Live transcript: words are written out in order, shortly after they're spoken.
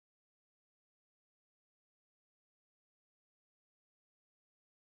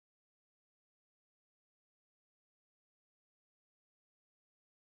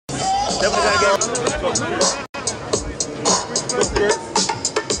Definitely gotta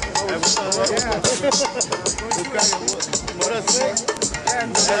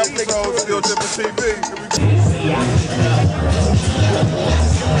Still Tippin TV.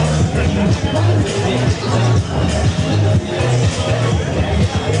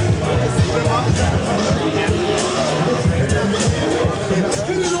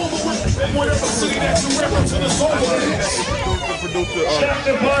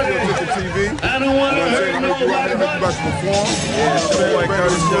 Producer TV. I don't want to hurt nobody. About to perform. Yeah, it's the boy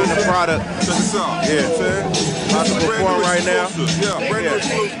Curtis doing the product. Check this out. Yeah, about to perform right now. Yeah, brand new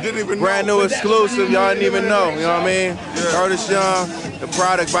exclusive. Didn't even know. Brand new exclusive. Y'all didn't even know. You know what I mean? Yeah. Curtis Young, the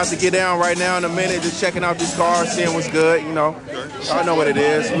product about to get down right now in a minute. Just checking out these cars, seeing what's good. You know, y'all know what it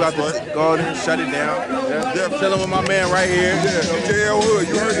is. We about to go and shut it down. Yeah. Chilling with my man right here. Yeah, DjLHood.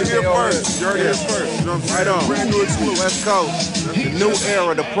 You heard it here first. You heard it here first. You know what I'm saying? Right on. Brand new exclusive. West Coast. The new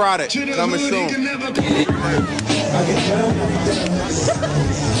era, the product coming soon.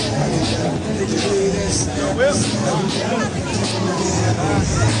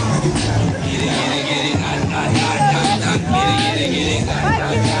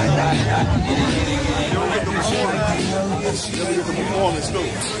 Performance too.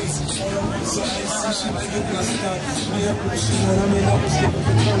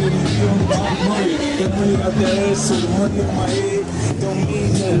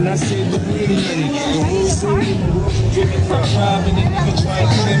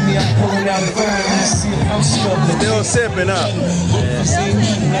 Still sipping up.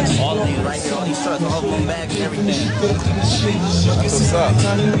 All of these right here, all these trucks, all of them bags and everything. That's what's up.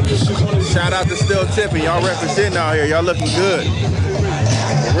 Shout out to Still Tippin. Y'all representing out here. Y'all looking good.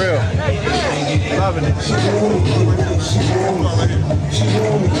 For real. Loving it.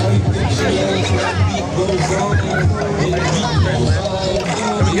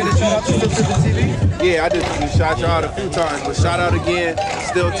 Can we get a shout out to Still Tippin TV? Yeah, I just shot y'all out a few times, but shout out again,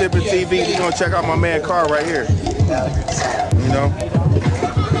 Still Tippin TV. You're gonna check out my man car right here. You know?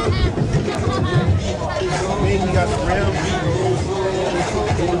 You got some rims.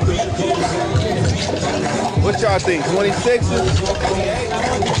 What y'all think? 26s?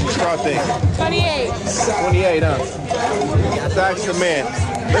 What y'all think? 28. 28, huh? Let's ask the man.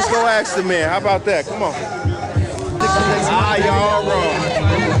 Let's go ask the man. How about that? Come on. Ah, y'all wrong.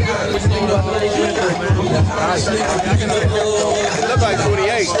 It looks like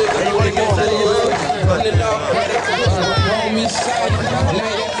 28. You want to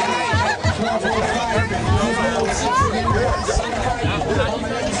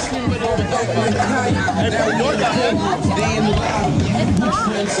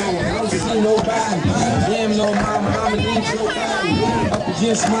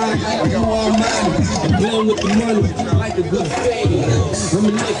Against mine, you are mine. I'm playing with the money like a good fade. I'm a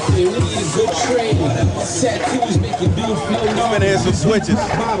lick, we need a good trade. Tattoos make you do flow. Coming in some switches.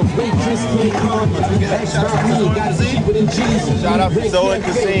 Shout out to Zoe and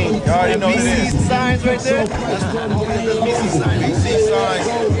Cassine. You already know what it is. Signs right there. BC signs.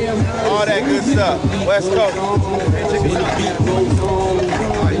 All that good stuff. West Coast.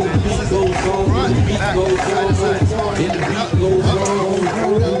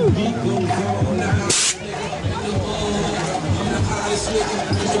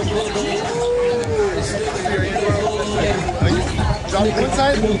 What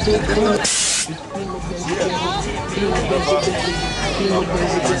side?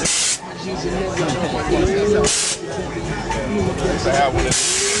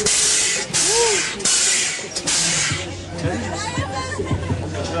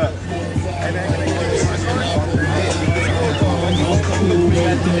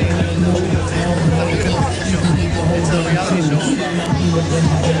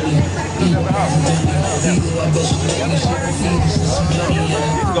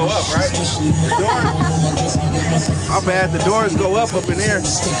 Go up, right? My bad, the doors go up in here.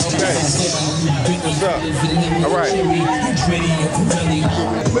 Okay. What's up? All right.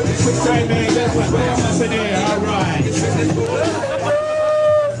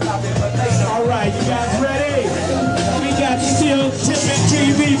 All right, you guys ready? We got Still Tippin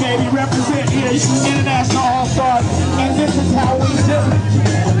TV, baby, represent here, International All-Stars, and this is how we do it.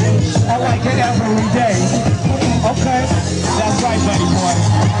 I like it every day. Okay, that's right, buddy boy.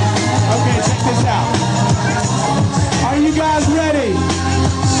 Okay, check this out. Are you guys ready?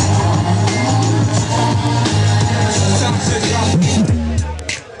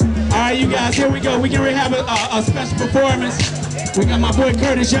 All right, you guys, here we go. We can have a special performance. We got my boy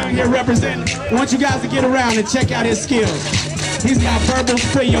Curtis Young here representing. I want you guys to get around and check out his skills. He's got verbals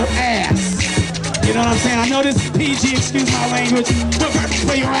for your ass. You know what I'm saying? I know this is PG, excuse my language, but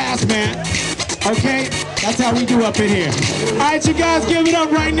for your ass, man. Okay? That's how we do up in here. All right, you guys, give it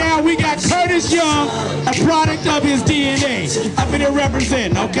up right now. We got Curtis Young, a product of his DNA, up in here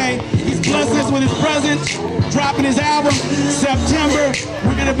representing, okay? He's blessed us with his presence, dropping his album September.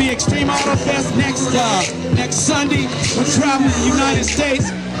 We're gonna be Extreme Auto Fest next Sunday. We're traveling to the United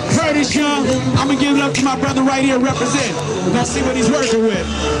States. Curtis Young, I'm gonna give it up to my brother right here representing. We're gonna see what he's working with.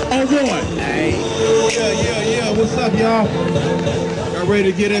 Oh boy. Hey. Yeah. What's up, y'all? Y'all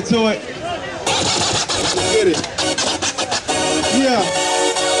ready to get into it? Get it. Yeah.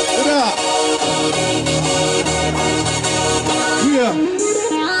 What up? Yeah.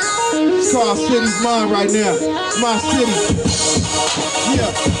 It's called City's mine right now. It's my city.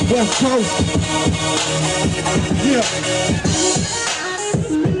 Yeah. West Coast. Yeah.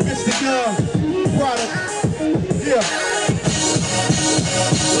 It's the product. Yeah.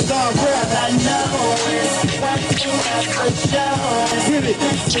 The dog rap. I know it's what you have to show. Get it.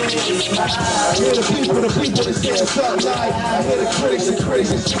 I hear the people that say it's up like. I hear the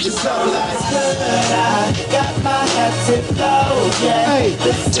critics and speak it's up like. I got my head to blow, yeah. Hey,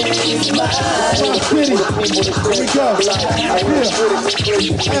 the city's mine. My city, here we go.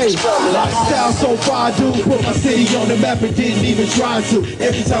 Hey, lifestyle so far, dude. Put my city on the map and didn't even try to.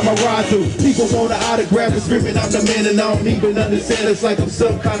 Every time I ride through, people want an autograph and screaming I'm the man and I don't even understand. It's like I'm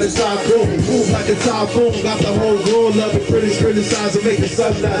some kind of tycoon. Move like a typhoon, got the whole world loving. Critics criticize and making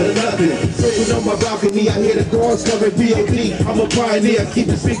something out of nothing. Sitting on my balcony, I hear the doors coming, B.O.D. I'm a pioneer, I keep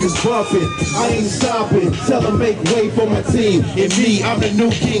the speakers bumping. I ain't stopping, tell them make way for my team. And me, I'm the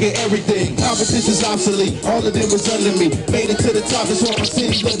new king of everything. Competition's obsolete, all of them was under me. Made it to the top, that's why my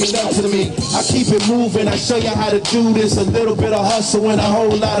city's looking up to me. I keep it moving, I show you how to do this. A little bit of hustle and a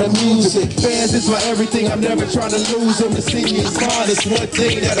whole lot of music. Fans is my everything, I'm never trying to lose them. The city is mine, it's one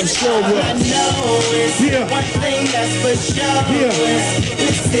thing that I'm sure of. I know it's one thing that's for sure. Yeah.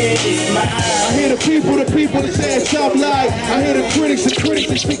 This city's mine. I hear the people that say it's up like. I hear the critics that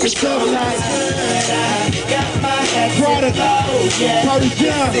speak it's up like. I got my head Product, to blow, yeah. Curtis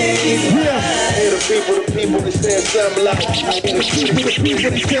Young, yeah. I hear the people that say it's up like. I hear the people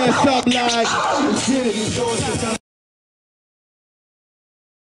that say it's up like.